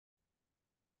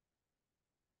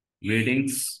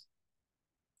Greetings.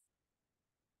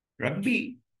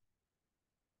 Rugby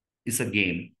is a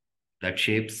game that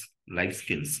shapes life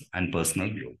skills and personal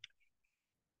growth.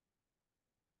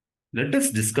 Let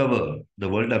us discover the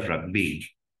world of rugby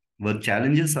where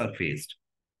challenges are faced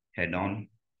head on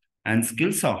and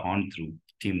skills are honed through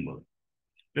teamwork.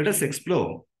 Let us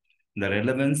explore the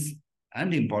relevance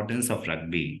and importance of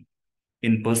rugby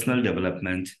in personal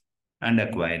development and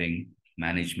acquiring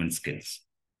management skills.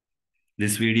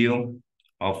 This video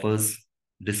offers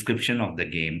description of the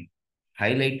game,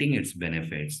 highlighting its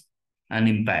benefits and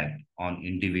impact on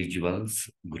individuals'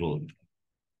 growth.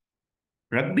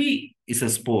 Rugby is a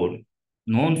sport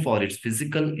known for its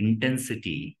physical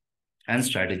intensity and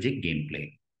strategic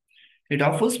gameplay. It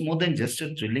offers more than just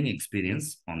a thrilling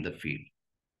experience on the field.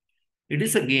 It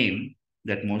is a game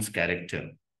that molds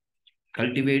character,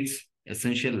 cultivates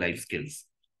essential life skills,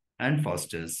 and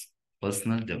fosters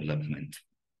personal development.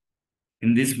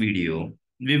 In this video,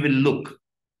 we will look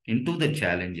into the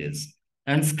challenges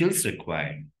and skills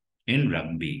required in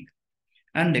rugby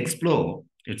and explore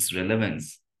its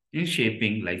relevance in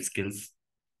shaping life skills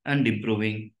and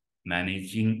improving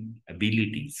managing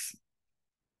abilities.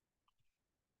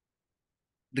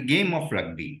 The game of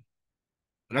rugby.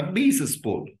 Rugby is a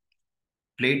sport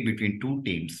played between two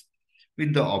teams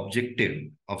with the objective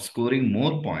of scoring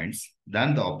more points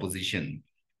than the opposition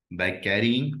by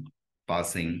carrying,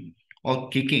 passing, or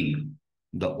kicking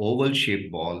the oval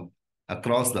shaped ball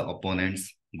across the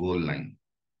opponent's goal line.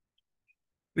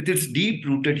 With its deep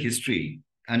rooted history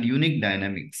and unique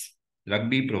dynamics,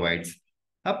 rugby provides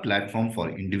a platform for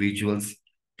individuals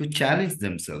to challenge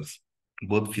themselves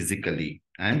both physically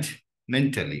and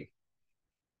mentally.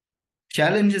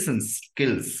 Challenges and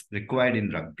skills required in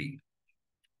rugby.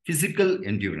 Physical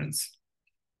endurance.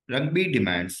 Rugby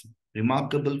demands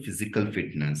remarkable physical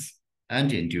fitness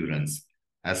and endurance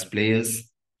as players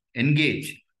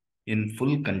engage in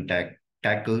full contact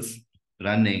tackles,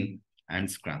 running, and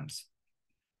scrums.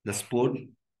 The sport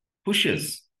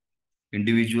pushes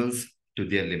individuals to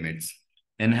their limits,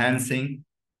 enhancing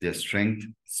their strength,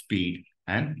 speed,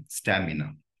 and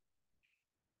stamina.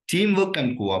 Teamwork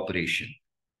and cooperation.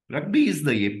 Rugby is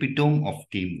the epitome of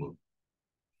teamwork.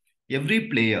 Every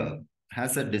player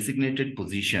has a designated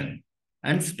position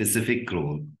and specific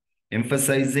role,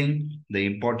 emphasizing the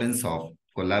importance of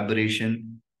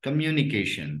collaboration,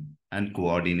 communication, and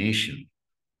coordination.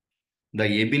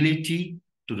 The ability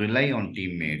to rely on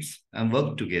teammates and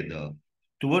work together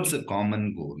towards a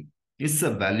common goal is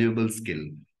a valuable skill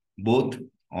both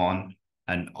on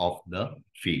and off the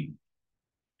field.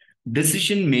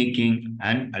 Decision making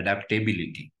and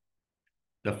adaptability.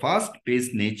 The fast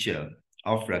paced nature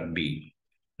of rugby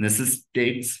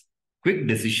necessitates quick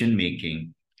decision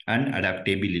making and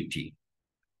adaptability.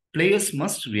 Players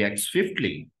must react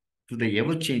swiftly to the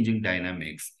ever changing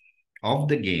dynamics of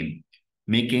the game,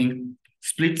 making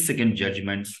split second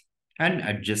judgments and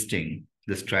adjusting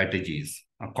the strategies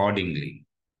accordingly.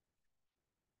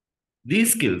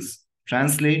 These skills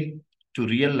translate to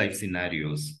real life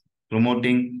scenarios,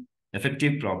 promoting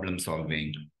effective problem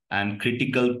solving and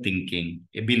critical thinking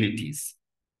abilities.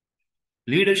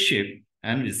 Leadership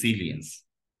and resilience.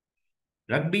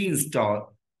 Rugby installs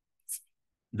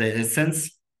the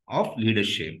essence of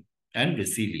leadership and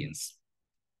resilience.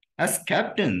 As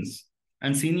captains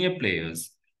and senior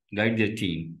players guide their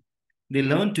team, they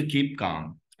learn to keep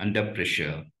calm under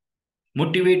pressure,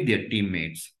 motivate their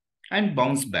teammates, and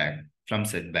bounce back from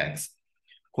setbacks,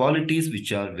 qualities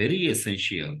which are very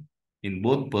essential in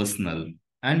both personal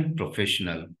and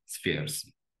professional spheres.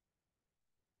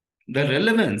 The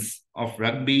relevance of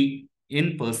rugby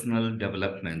in personal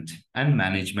development and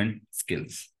management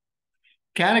skills.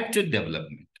 Character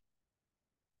development.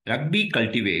 Rugby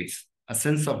cultivates a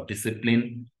sense of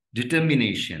discipline,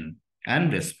 determination,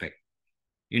 and respect.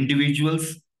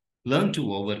 Individuals learn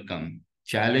to overcome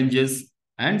challenges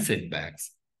and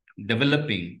setbacks,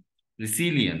 developing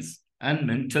resilience and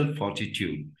mental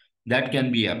fortitude that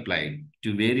can be applied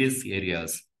to various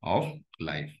areas of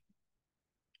life.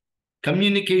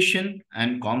 Communication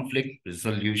and conflict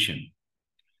resolution.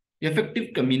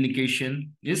 Effective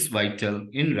communication is vital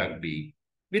in rugby,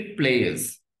 with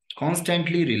players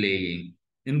constantly relaying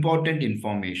important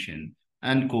information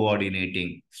and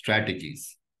coordinating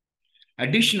strategies.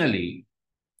 Additionally,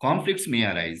 conflicts may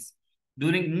arise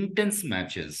during intense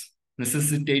matches,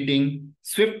 necessitating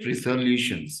swift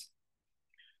resolutions.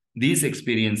 These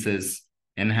experiences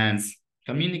enhance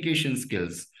communication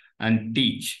skills and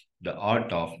teach the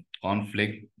art of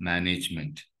conflict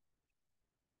management.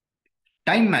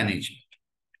 Time management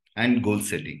and goal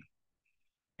setting.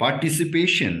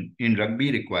 Participation in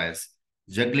rugby requires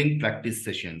juggling practice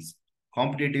sessions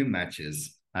competitive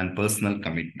matches, and personal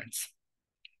commitments.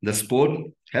 The sport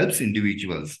helps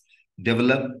individuals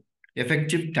develop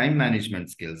effective time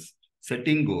management skills,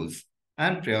 setting goals,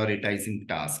 and prioritizing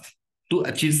tasks to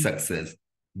achieve success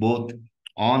both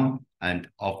on and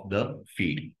off the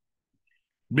field.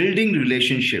 Building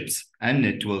relationships and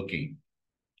networking.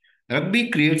 Rugby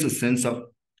creates a sense of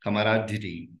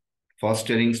camaraderie,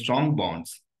 fostering strong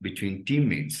bonds between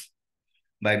teammates.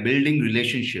 By building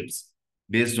relationships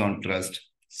based on trust,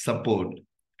 support,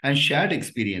 and shared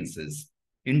experiences,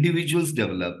 individuals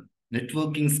develop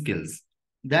networking skills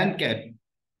that can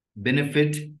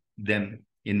benefit them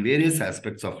in various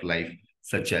aspects of life,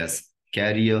 such as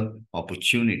career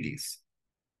opportunities.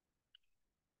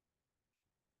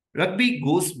 Rugby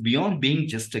goes beyond being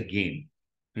just a game.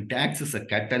 It acts as a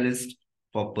catalyst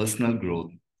for personal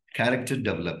growth, character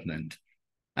development,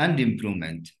 and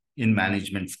improvement in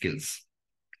management skills.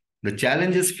 The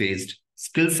challenges faced,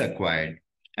 skills acquired,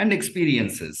 and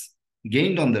experiences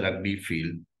gained on the rugby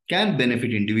field can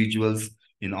benefit individuals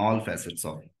in all facets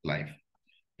of life,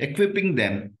 equipping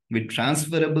them with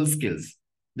transferable skills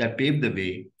that pave the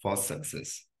way for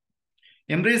success.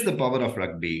 Embrace the power of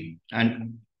rugby,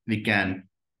 and we can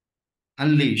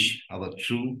unleash our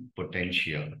true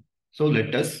potential. So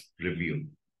let us review.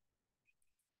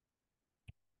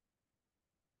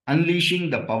 Unleashing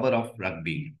the power of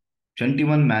rugby,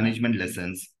 21 management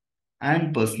lessons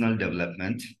and personal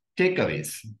development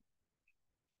takeaways.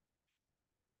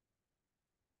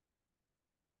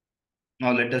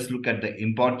 Now let us look at the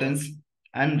importance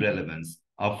and relevance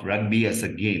of rugby as a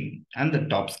game and the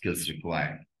top skills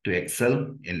required to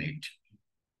excel in it.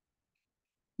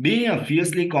 Being a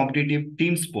fiercely competitive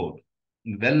team sport,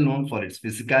 well known for its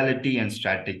physicality and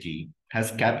strategy,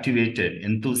 has captivated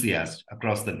enthusiasts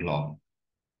across the globe.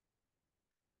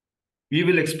 We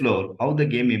will explore how the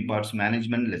game imparts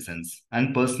management lessons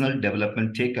and personal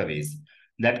development takeaways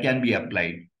that can be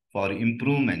applied for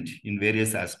improvement in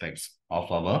various aspects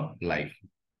of our life.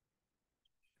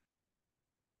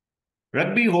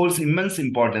 Rugby holds immense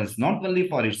importance not only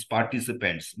for its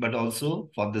participants but also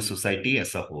for the society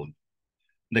as a whole.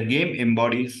 The game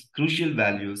embodies crucial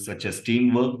values such as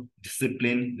teamwork,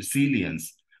 discipline,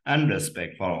 resilience, and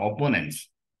respect for opponents.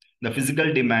 The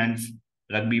physical demands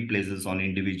rugby places on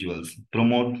individuals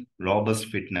promote robust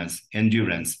fitness,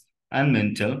 endurance, and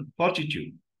mental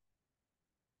fortitude.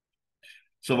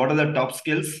 So, what are the top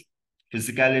skills?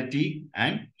 Physicality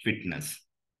and fitness.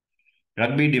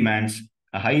 Rugby demands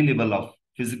a high level of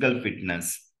physical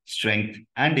fitness, strength,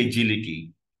 and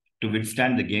agility to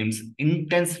withstand the game's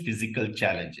intense physical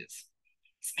challenges.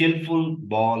 Skillful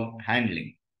ball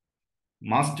handling.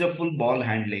 Masterful ball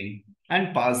handling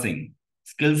and passing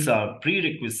skills are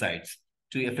prerequisites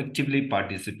to effectively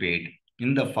participate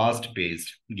in the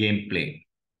fast-paced gameplay.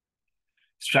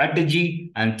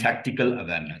 Strategy and tactical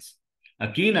awareness.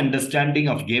 A keen understanding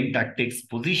of game tactics,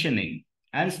 positioning,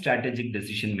 and strategic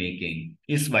decision-making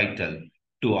is vital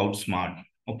to outsmart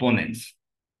opponents.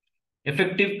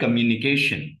 Effective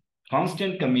communication.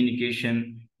 Constant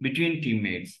communication between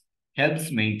teammates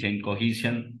helps maintain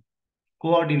cohesion,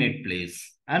 coordinate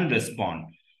plays, and respond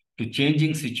to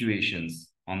changing situations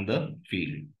on the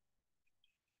field.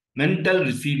 Mental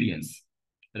resilience.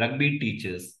 Rugby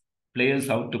teaches players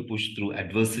how to push through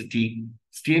adversity,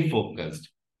 stay focused,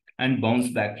 and bounce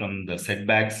back from the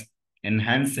setbacks,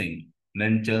 enhancing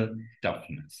mental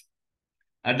toughness.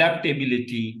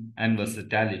 Adaptability and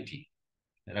versatility.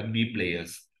 Rugby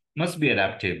players must be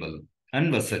adaptable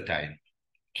and versatile,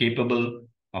 capable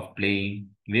of playing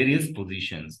various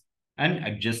positions and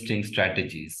adjusting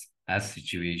strategies as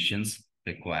situations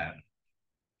require.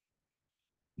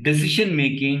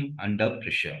 Decision-making under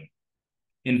pressure.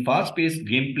 In fast-paced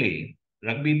gameplay,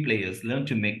 rugby players learn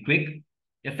to make quick,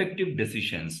 effective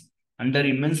decisions under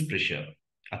immense pressure,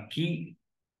 a key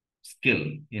skill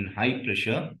in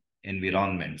high-pressure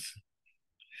environments.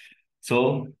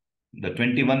 So, the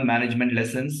 21 management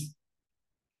lessons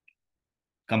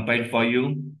compiled for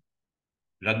you.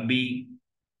 Rugby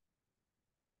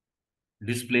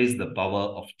displays the power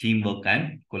of teamwork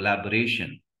and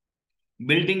collaboration.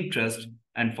 Building trust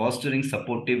and fostering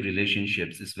supportive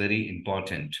relationships is very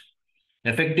important.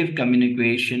 Effective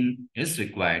communication is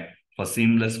required for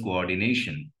seamless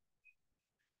coordination.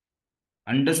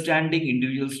 Understanding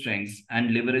individual strengths and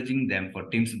leveraging them for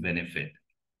team's benefit.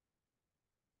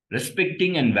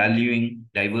 Respecting and valuing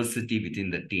diversity within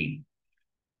the team.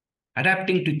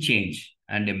 Adapting to change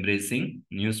and embracing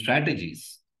new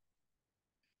strategies.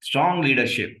 Strong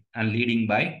leadership and leading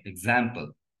by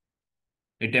example.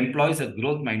 It employs a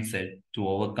growth mindset to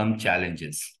overcome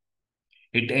challenges.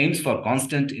 It aims for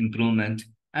constant improvement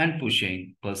and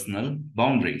pushing personal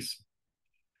boundaries.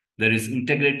 There is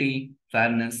integrity,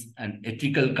 fairness, and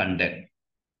ethical conduct,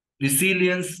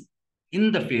 resilience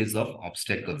in the face of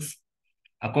obstacles,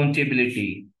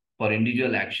 accountability for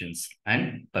individual actions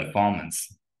and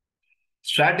performance.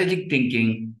 Strategic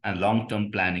thinking and long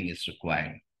term planning is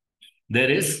required. There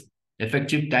is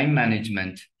effective time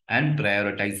management and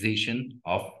prioritization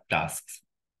of tasks.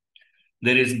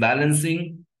 There is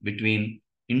balancing between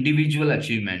individual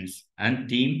achievements and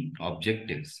team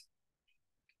objectives.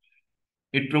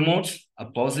 It promotes a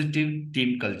positive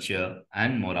team culture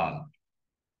and morale,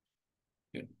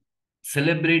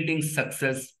 celebrating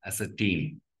success as a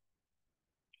team,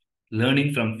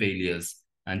 learning from failures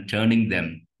and turning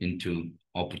them into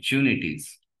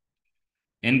opportunities,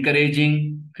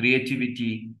 encouraging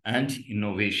creativity and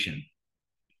innovation,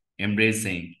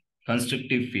 embracing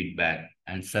constructive feedback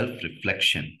and self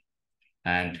reflection,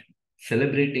 and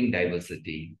celebrating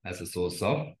diversity as a source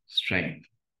of strength.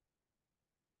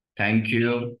 Thank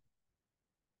you.